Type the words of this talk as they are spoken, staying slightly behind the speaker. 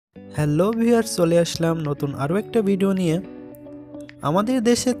Hello viewers, চলে আসলাম নতুন আরও একটা ভিডিও নিয়ে। আমাদের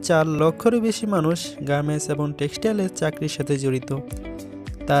দেশের 4 লক্ষেরও বেশি মানুষ গার্মেন্টস এবং টেক্সটাইলের চাকরির সাথে জড়িত।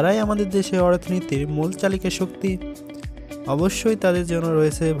 তারাই আমাদের দেশের অর্থনীতির মূল চালিকা শক্তি। অবশ্যই তাদের জন্য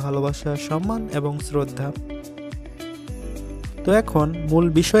রয়েছে ভালোবাসা, সম্মান এবং শ্রদ্ধা। তো এখন মূল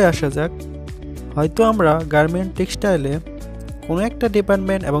বিষয়ে আসা যাক। হয়তো আমরা গার্মেন্ট টেক্সটাইলে কোনো একটা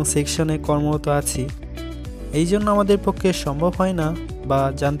ডিপার্টমেন্ট এবং সেকশনে কর্মরত আছি, এই জন্য আমাদের পক্ষে সম্ভব হয় না বা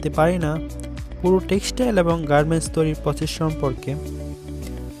জানতে পারি না পুরো টেক্সটাইল এবং গার্মেন্টস তৈরির প্রসেস সম্পর্কে।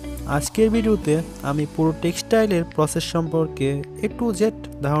 আজকের ভিডিওতে আমি পুরো টেক্সটাইলের প্রসেস সম্পর্কে A to Z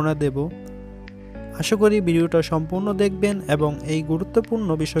ধারণা দেব। আশা করি ভিডিওটা সম্পূর্ণ দেখবেন এবং এই গুরুত্বপূর্ণ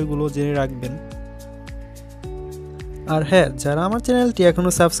বিষয়গুলো জেনে রাখবেন। আর হ্যাঁ, যারা আমার চ্যানেলটি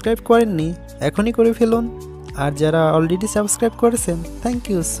এখনও সাবস্ক্রাইব করেননি এখনই করে ফেলুন, আর যারা অলরেডি সাবস্ক্রাইব করেছেন থ্যাংক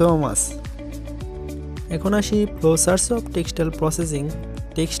ইউ সো মাচ। এখন আসি প্রসেস অফ টেক্সটাইল প্রসেসিং।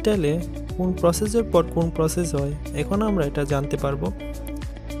 টেক্সটাইলে কোন প্রসেসের পর কোন প্রসেস হয় এখন আমরা এটা জানতে পারবো।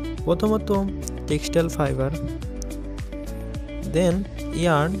 প্রথমত টেক্সটাইল ফাইবার, দেন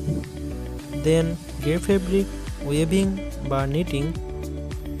ইয়ার্ন, দেন গ্রে ফেব্রিক, ওয়েভিং বা নিটিং,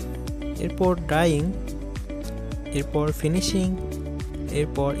 এরপর ডাইং, এরপর ফিনিশিং,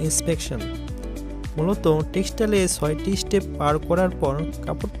 এরপর ইন্সপেকশন। মূলত টেক্সটাইলে 6টি স্টেপ পার করার পর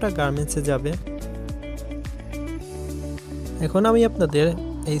কাপড়টা গার্মেন্টসে যাবে। এখন আমি আপনাদের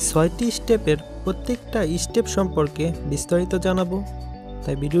এই 6টি স্টেপের প্রত্যেকটা স্টেপ সম্পর্কে বিস্তারিত জানাবো,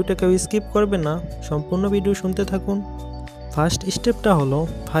 তাই ভিডিওটা কেউ স্কিপ করবে না, সম্পূর্ণ ভিডিও শুনতে থাকুন। ফার্স্ট স্টেপটা হলো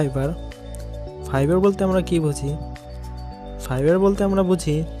ফাইবার। ফাইবার বলতে আমরা কি বুঝি? ফাইবার বলতে আমরা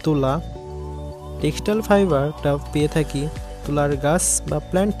বুঝি তুলা। টেক্সটাইল ফাইবারটা পেয়ে থাকি তুলার গাছ বা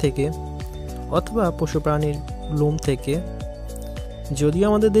প্ল্যান্ট থেকে অথবা পশু প্রাণীর লোম থেকে। যদিও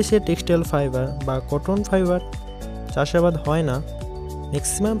আমাদের দেশে টেক্সটাইল ফাইবার বা কটন ফাইবার চাষাবাদ হয় না,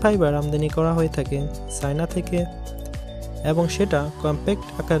 ম্যাক্সিমাম ফাইবার আমদানি করা হয়ে থাকে চায়না থেকে এবং সেটা কম্প্যাক্ট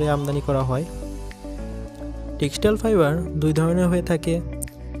আকারে আমদানি করা হয়। টেক্সটাইল ফাইবার দুই ধরনের হয়ে থাকে।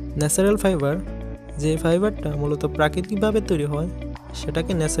 ন্যাচারাল ফাইবার, যে ফাইবারটা মূলত প্রাকৃতিকভাবে তৈরি হয়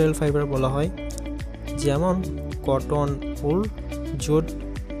সেটাকে ন্যাচারাল ফাইবার বলা হয়, যেমন কটন, উল, জুট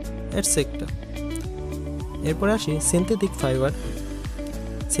এটসেট্রা। এরপর আসি সিনথেটিক ফাইবার।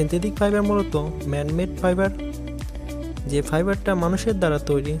 সিনথেটিক ফাইবার মূলত ম্যানমেড ফাইবার, যে ফাইবারটা মানুষের দ্বারা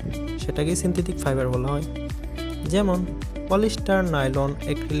তৈরি সেটাকে সিনথেটিক ফাইবার বলা হয়, যেমন polyester, nylon,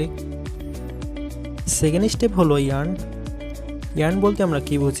 acrylic. Second step হলো ইয়ার্ন। ইয়ার্ন বলতে আমরা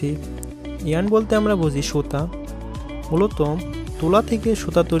কি বুঝি? ইয়ার্ন বলতে আমরা বুঝি সুতা। মূলত তুলা থেকে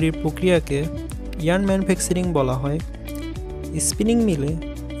সুতা তৈরির প্রক্রিয়াকে ইয়ার্ন ম্যানুফ্যাকচারিং বলা হয়। স্পিনিং মিলে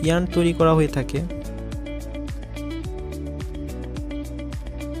ইয়ার্ন তৈরি করা হয়ে থাকে।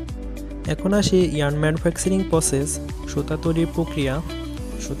 এখন আসি ইয়ার্ন ম্যানুফ্যাকচারিং প্রসেস, সুতা তৈরির প্রক্রিয়া।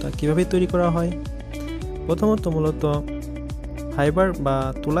 সুতা কিভাবে তৈরি করা হয়? প্রথমত মূলত ফাইবার বা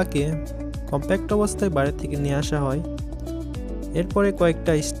তুলাকে কম্প্যাক্ট অবস্থায় বাইরে থেকে নিয়ে আসা হয়। এরপরে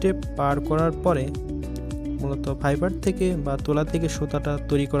কয়েকটা স্টেপ পার করার পরে মূলত ফাইবার থেকে বা তুলা থেকে সুতাটা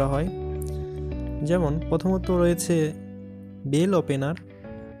তৈরি করা হয়। যেমন প্রথমত রয়েছে বেল ওপেনার,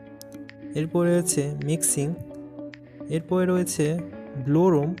 এরপরে রয়েছে মিক্সিং, এরপরে রয়েছে ব্লো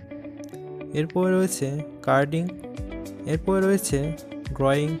রুম, এরপরে রয়েছে কার্ডিং, এরপরে রয়েছে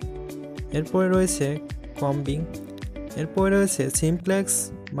ড্রয়িং, এরপরে রয়েছে কম্বিং, এরপরে রয়েছে সিমপ্লেক্স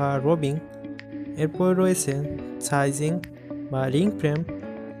বা রবিং, এরপরে রয়েছে সাইজিং বা রিং ফ্রেম,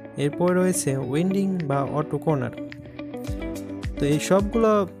 এরপরে রয়েছে উইন্ডিং বা অটো কর্নার। তো এই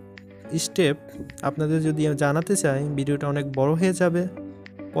সবগুলো স্টেপ আপনাদের যদি জানাতে চাই ভিডিওটা অনেক বড় হয়ে যাবে।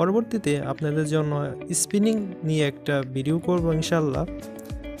 পরবর্তীতে আপনাদের জন্য স্পিনিং নিয়ে একটা ভিডিও করব ইনশাল্লাহ।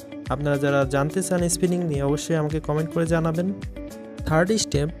 আপনারা যারা জানতে চান স্পিনিং নিয়ে অবশ্যই আমাকে কমেন্ট করে জানাবেন। Third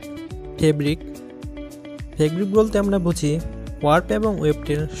step fabric. ফেব্রিক বলতে আমরা বুঝি ওয়ার্প এবং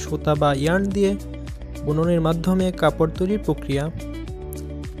ওয়েফটের সুতা বা ইয়ার্ন দিয়ে বুননের মাধ্যমে কাপড় তৈরির প্রক্রিয়া।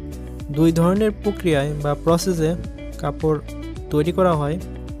 দুই ধরনের প্রক্রিয়ায় বা প্রসেসে কাপড় তৈরি করা হয়।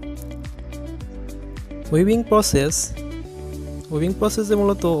 Weaving process. উইভিং প্রসেসে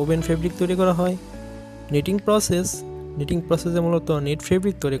মূলত ওভেন ফেব্রিক তৈরি করা হয়। Knitting process. নিটিং প্রসেসে মূলত নিট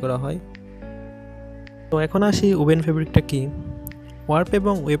ফেব্রিক তৈরি করা হয়। তো এখন আসি ওভেন ফেব্রিকটা কি। ওয়ার্প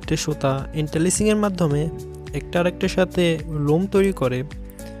এবং ওয়েফটের সুতা ইন্টারলেসিংয়ের মাধ্যমে একটা আরেকটার সাথে লোম তৈরি করে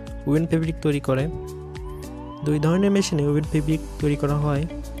ওভেন ফেব্রিক তৈরি করে। দুই ধরনের মেশিনে ওভেন ফেব্রিক তৈরি করা হয়,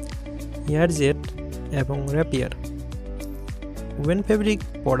 এয়ার জেট এবং rapier. Oven fabric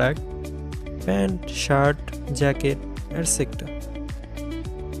product pant, shirt, jacket etcetera.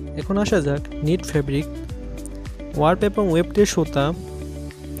 এখন আসা যাক নিট ফেব্রিক। ওয়ার্প এবং ওয়েফটের সুতা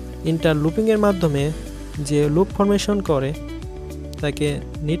ইন্টারলুপিংয়ের মাধ্যমে যে লুপ ফরমেশন করে তাকে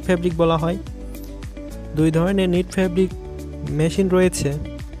নিট ফ্যাব্রিক বলা হয়। দুই ধরনের নিট ফ্যাব্রিক মেশিন রয়েছে,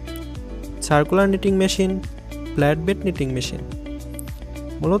 circular knitting machine, flat bed knitting machine.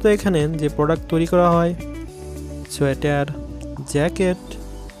 মূলত এখানে যে প্রোডাক্ট তৈরি করা হয় সোয়েটার, জ্যাকেট,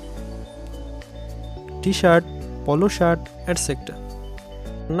 টি শার্ট, পলো shirt etcetera.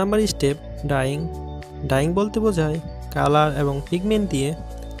 Number step dyeing. Dyeing বলতে বোঝায় কালার এবং পিগমেন্ট দিয়ে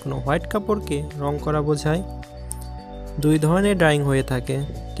কোনো হোয়াইট কাপড়কে রং করা বোঝায়। দুই ধরনের ডাইং হয়ে থাকে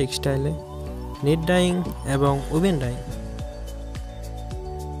টেক্সটাইলে, নিট ডাইং এবং ওভেন ডাইং।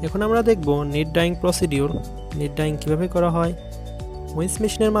 এখন আমরা দেখব NEET dyeing procedure. NEET dyeing কীভাবে করা হয়। উইন্স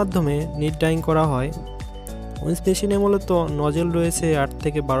মেশিনের মাধ্যমে নিট ডাইং করা হয়। উইন্স মেশিনে মূলত নজেল রয়েছে 8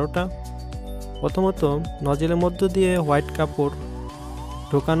 থেকে 12টা। প্রথমত নজেলের মধ্য দিয়ে হোয়াইট কাপড়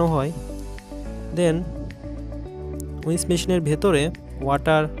ঢোকানো হয়, দেন উইন্স মেশিনের ভেতরে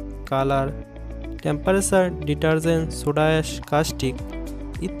water, colour, temperature, detergent, soda ash, caustic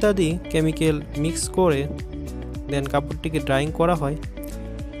ইত্যাদি কেমিক্যাল মিক্স করে দেন কাপড়টিকে ড্রাইং করা হয়।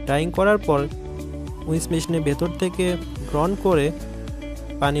 ড্রাইং করার পর উইন্স মেশিনের ভেতর থেকে গ্রন করে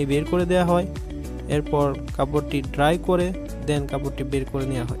পানি বের করে দেওয়া হয়। এরপর কাপড়টি ড্রাই করে দেন কাপড়টি বের করে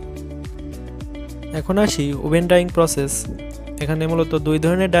নেওয়া হয়। এখন আসি ওভেন ডাইং প্রসেস। এখানে মূলত দুই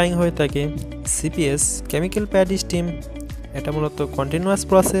ধরনের ডাইং হয়ে থাকে, সিপিএস কেমিক্যাল প্যাড স্টিম, এটা মূলত কন্টিনিউয়াস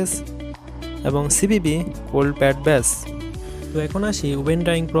প্রসেস, এবং সিপিবি কোল্ড প্যাড ব্যাস। তো এখন আসি ওভেন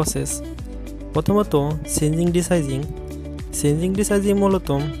ডাইং প্রসেস। প্রথমত সিঞ্জিং ডিসাইজিং। সিঞ্জিং ডিসাইজিং মূলত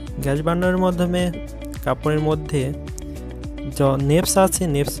গ্যাস বার্নারের মাধ্যমে কাপড়ের মধ্যে যা নেপস আছে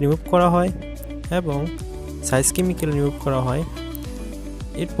নেপস রিমুভ করা হয় এবং সাইজ কেমিক্যাল রিমুভ করা হয়।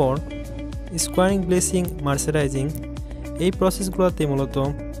 এরপর স্কোয়ারিং, ব্লেসিং, মার্সারাইজিং, এই প্রসেসগুলোতে মূলত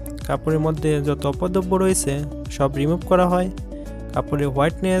কাপড়ের মধ্যে যত অপদ্রব্য রয়েছে সব রিমুভ করা হয়, কাপড়ের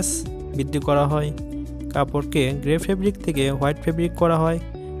হোয়াইটনেস বৃদ্ধি করা হয়, কাপড়কে গ্রে ফেব্রিক থেকে হোয়াইট ফেব্রিক করা হয়,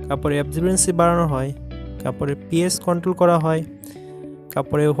 কাপড়ের অ্যাবজর্বেন্সি বাড়ানো হয়, কাপড়ের পিএস কন্ট্রোল করা হয়,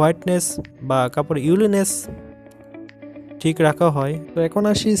 কাপড়ের হোয়াইটনেস বা কাপড়ের ইউলিনেস ঠিক রাখা হয়। তো এখন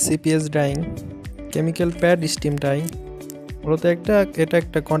আসি CPS dyeing, chemical pad steam dyeing. মূলত এটা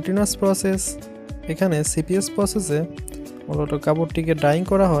একটা কন্টিনিউয়াস প্রসেস। এখানে সিপিএস প্রসেসে মূলত কাপড়টিকে ডাইং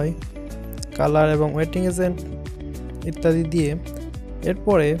করা হয় কালার এবং ওয়েটিং এজেন্ট ইত্যাদি দিয়ে।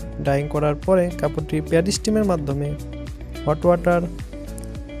 এরপরে ডাইং করার পরে কাপড়টি প্যাড স্টিমের মাধ্যমে hot water,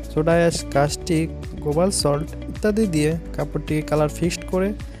 soda ash, caustic, গোবাল salt ইত্যাদি দিয়ে কাপড়টিকে কালার ফিক্সড করে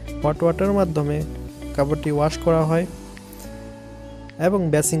হট ওয়াটারের মাধ্যমে কাপড়টি ওয়াশ করা হয় এবং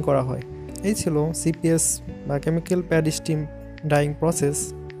ব্যাসিং করা হয়। এই ছিল সিপিএস বা chemical pad steam dyeing process.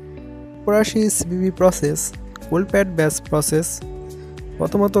 পরাশি CPB process, cold pad ব্যাস প্রসেস।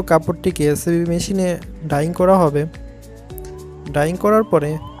 প্রথমত কাপড়টিকে সিপিবি মেশিনে ডাইং করা হবে। ডাইং করার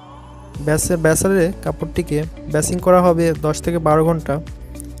পরে ব্যাসারে কাপড়টিকে ব্যাসিং করা হবে 10 থেকে 12 ঘন্টা,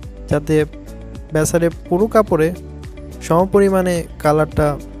 যাতে ব্যাসারে পুরো কাপড়ে সমপরিমাণে কালারটা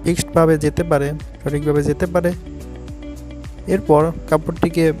ফিক্সডভাবে যেতে পারে, সঠিকভাবে যেতে পারে। এরপর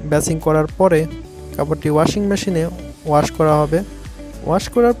কাপড়টিকে ব্যাসিং করার পরে কাপড়টি ওয়াশিং মেশিনে ওয়াশ করা হবে। ওয়াশ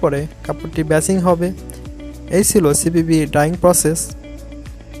করার পরে কাপড়টি ব্যাসিং হবে। এই ছিল CPB dyeing process.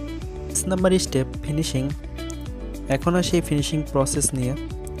 6 number step finishing. এখন আসি ফিনিশিং প্রসেস নিয়ে।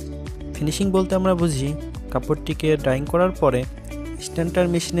 ফিনিশিং বলতে আমরা বুঝি কাপড়টিকে ডাইং করার পরে স্ট্যান্ডার্ড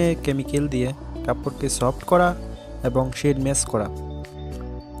মেশিনে কেমিক্যাল দিয়ে কাপড়কে সফট করা এবং শেড ম্যাচ করা।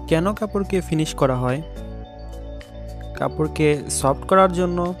 কেন কাপড়কে ফিনিশ করা হয়? কাপড়কে সফট করার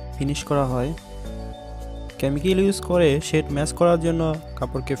জন্য ফিনিশ করা হয়, কেমিক্যাল ইউজ করে শেড ম্যাচ করার জন্য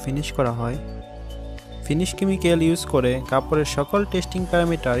কাপড়কে ফিনিশ করা হয়, ফিনিশ কেমিক্যাল ইউজ করে কাপড়ের সকল টেস্টিং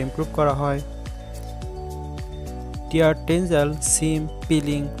প্যারামিটার ইমপ্রুভ করা হয়, টিয়ার, টেনজাল, সিম,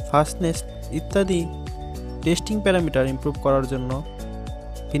 পিলিং, ফাস্টনেস ইত্যাদি টেস্টিং প্যারামিটার ইমপ্রুভ করার জন্য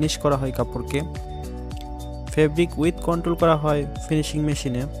ফিনিশ করা হয় কাপড়কে, ফেব্রিক উইথ কন্ট্রোল করা হয় ফিনিশিং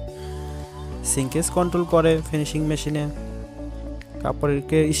মেশিনে, সিঙ্কেজ কন্ট্রোল করে ফিনিশিং মেশিনে,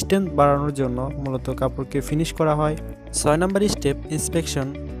 কাপড়কে স্ট্রেংথ বাড়ানোর জন্য মূলত কাপড়কে ফিনিশ করা হয়। 6 নাম্বার স্টেপ ইন্সপেকশন।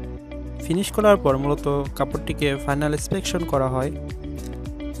 ফিনিশ করার পর মূলত কাপড়টিকে ফাইনাল ইন্সপেকশন করা হয়।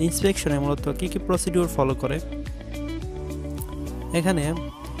 ইন্সপেকশনে মূলত কী কী প্রসিডিউর ফলো করে? এখানে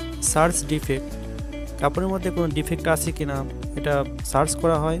সার্চ ডিফেক্ট, কাপড়ের মধ্যে কোনো ডিফেক্ট আছে কিনা এটা সার্চ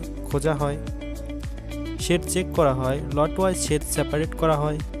করা হয়, খোঁজা হয়। শেড চেক করা হয়, লট ওয়াইজ শেড সেপারেট করা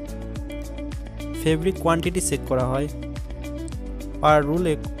হয়। ফেব্রিক কোয়ান্টিটি চেক করা হয়, পার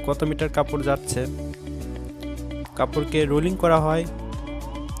রুলে কত মিটার কাপড় যাচ্ছে, কাপড়কে রোলিং করা হয়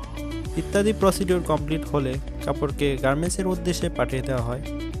ইত্যাদি প্রসিডিউর কমপ্লিট হলে কাপড়কে গার্মেন্টসের উদ্দেশ্যে পাঠিয়ে দেওয়া হয়।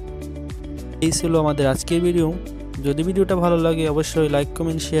 এই ছিল আমাদের আজকের ভিডিও। যদি ভিডিওটা ভালো লাগে অবশ্যই লাইক,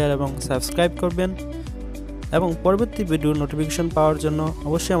 কমেন্ট, শেয়ার এবং সাবস্ক্রাইব করবেন। এবং পরবর্তী ভিডিওর নোটিফিকেশন পাওয়ার জন্য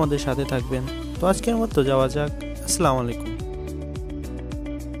অবশ্যই আমাদের সাথে থাকবেন। তো আজকের মতো যাওয়া যাক। আসসালামু আলাইকুম।